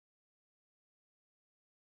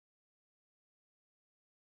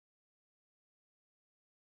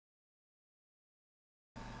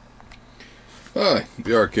Hi,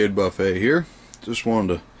 the Arcade Buffet here. Just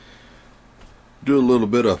wanted to do a little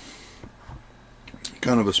bit of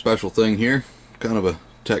kind of a special thing here, kind of a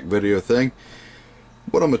tech video thing.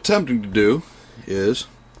 What I'm attempting to do is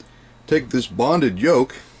take this bonded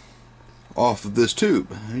yoke off of this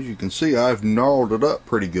tube. As you can see, I've gnarled it up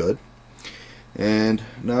pretty good, and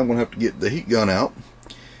now I'm going to have to get the heat gun out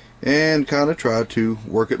and kind of try to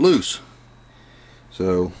work it loose.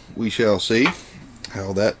 So we shall see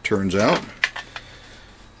how that turns out.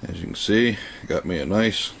 As you can see, got me a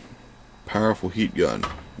nice powerful heat gun.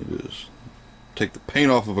 It is take the paint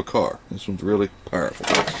off of a car. This one's really powerful.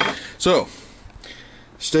 So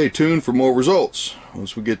stay tuned for more results.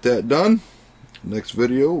 Once we get that done, next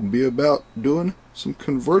video will be about doing some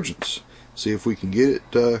convergence. See if we can get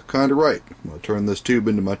it kind of right. I'm going to turn this tube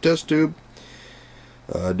into my test tube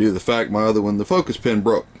due to the fact my other one, the focus pin,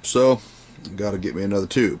 broke. So I've got to get me another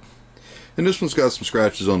tube. And this one's got some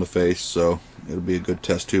scratches on the face, so it'll be a good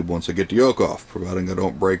test tube once I get the yoke off, providing I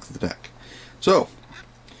don't break the neck. So,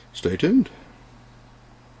 stay tuned.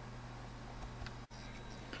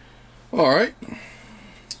 Alright,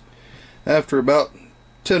 after about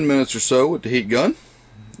 10 minutes or so with the heat gun,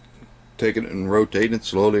 taking it and rotating it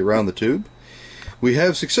slowly around the tube, we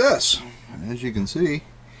have success. As you can see, it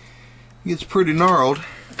gets pretty gnarled.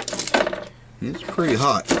 It's pretty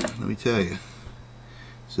hot, let me tell you.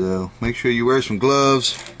 So make sure you wear some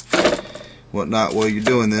gloves, whatnot, while you're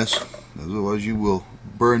doing this, otherwise you will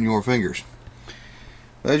burn your fingers.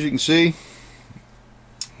 As you can see,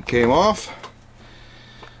 it came off.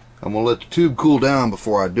 I'm going to let the tube cool down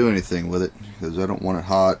before I do anything with it, because I don't want it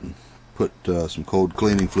hot and put some cold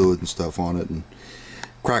cleaning fluid and stuff on it and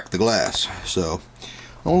crack the glass. So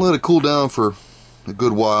I'm going to let it cool down for a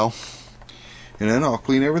good while, and then I'll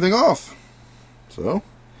clean everything off. So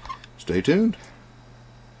stay tuned.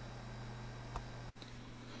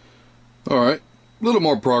 Alright, a little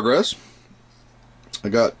more progress. I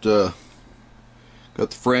got the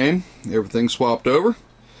frame, everything swapped over.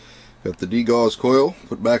 Got the degauss coil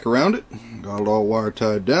put back around it. Got it all wire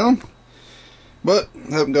tied down. But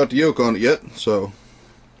haven't got the yoke on it yet, so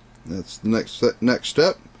that's the next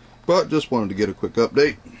step. But just wanted to get a quick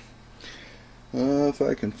update. If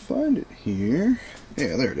I can find it here.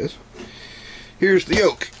 Yeah, there it is. Here's the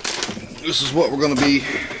yoke. This is what we're going to be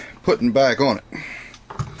putting back on it.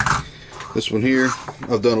 This one here,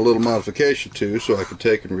 I've done a little modification to, so I can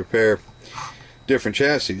take and repair different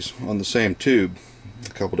chassis on the same tube.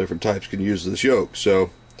 A couple different types can use this yoke.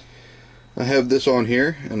 So I have this on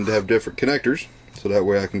here and have different connectors, so that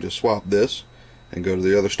way I can just swap this and go to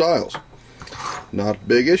the other styles. Not a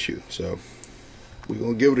big issue. So we're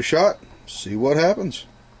going to give it a shot, see what happens.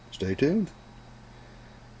 Stay tuned.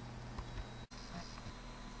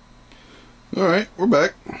 Alright, we're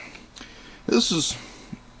back. This is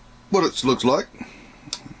what it looks like.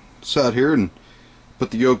 Sat here and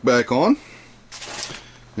put the yoke back on.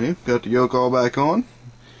 Okay, got the yoke all back on.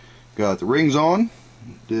 Got the rings on.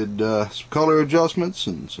 Did some color adjustments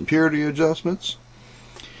and some purity adjustments,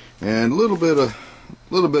 and a little bit of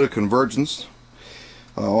convergence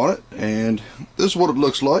on it. And this is what it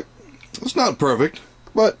looks like. It's not perfect,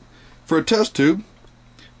 but for a test tube,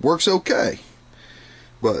 works okay.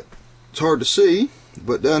 But it's hard to see.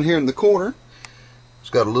 But down here in the corner, it's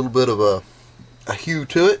got a little bit of a hue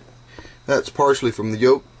to it. That's partially from the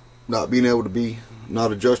yoke not being able to be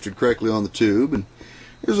not adjusted correctly on the tube, and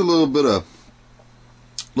there's a little bit of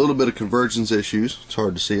convergence issues. It's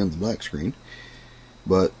hard to see on the black screen,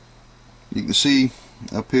 but you can see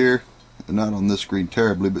up here, not on this screen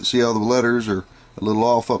terribly, but see how the letters are a little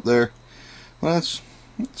off up there. Well, that's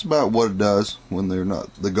about what it does when they're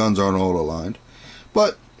not, the guns aren't all aligned.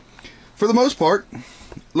 But for the most part, it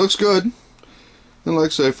looks good. And like I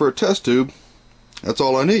say, for a test tube, that's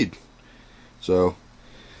all I need. So,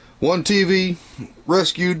 one TV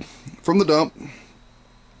rescued from the dump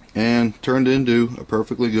and turned into a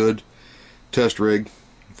perfectly good test rig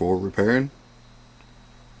for repairing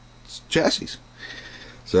chassis.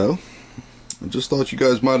 So, I just thought you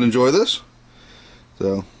guys might enjoy this.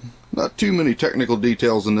 So, not too many technical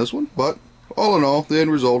details in this one, but all in all, the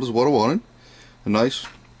end result is what I wanted. A nice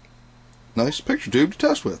picture tube to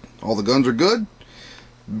test with. All the guns are good.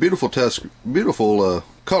 Beautiful colors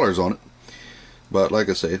on it. But like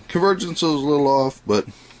I say, convergence is a little off, but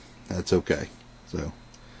that's okay. So,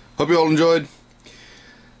 hope you all enjoyed.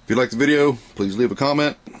 If you liked the video, please leave a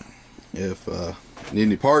comment. If you need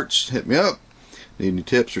any parts, hit me up. Need any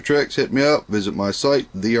tips or tricks, hit me up. Visit my site,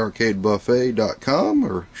 thearcadebuffet.com,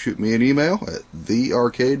 or shoot me an email at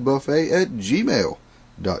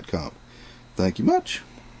thearcadebuffet@gmail.com. Thank you much.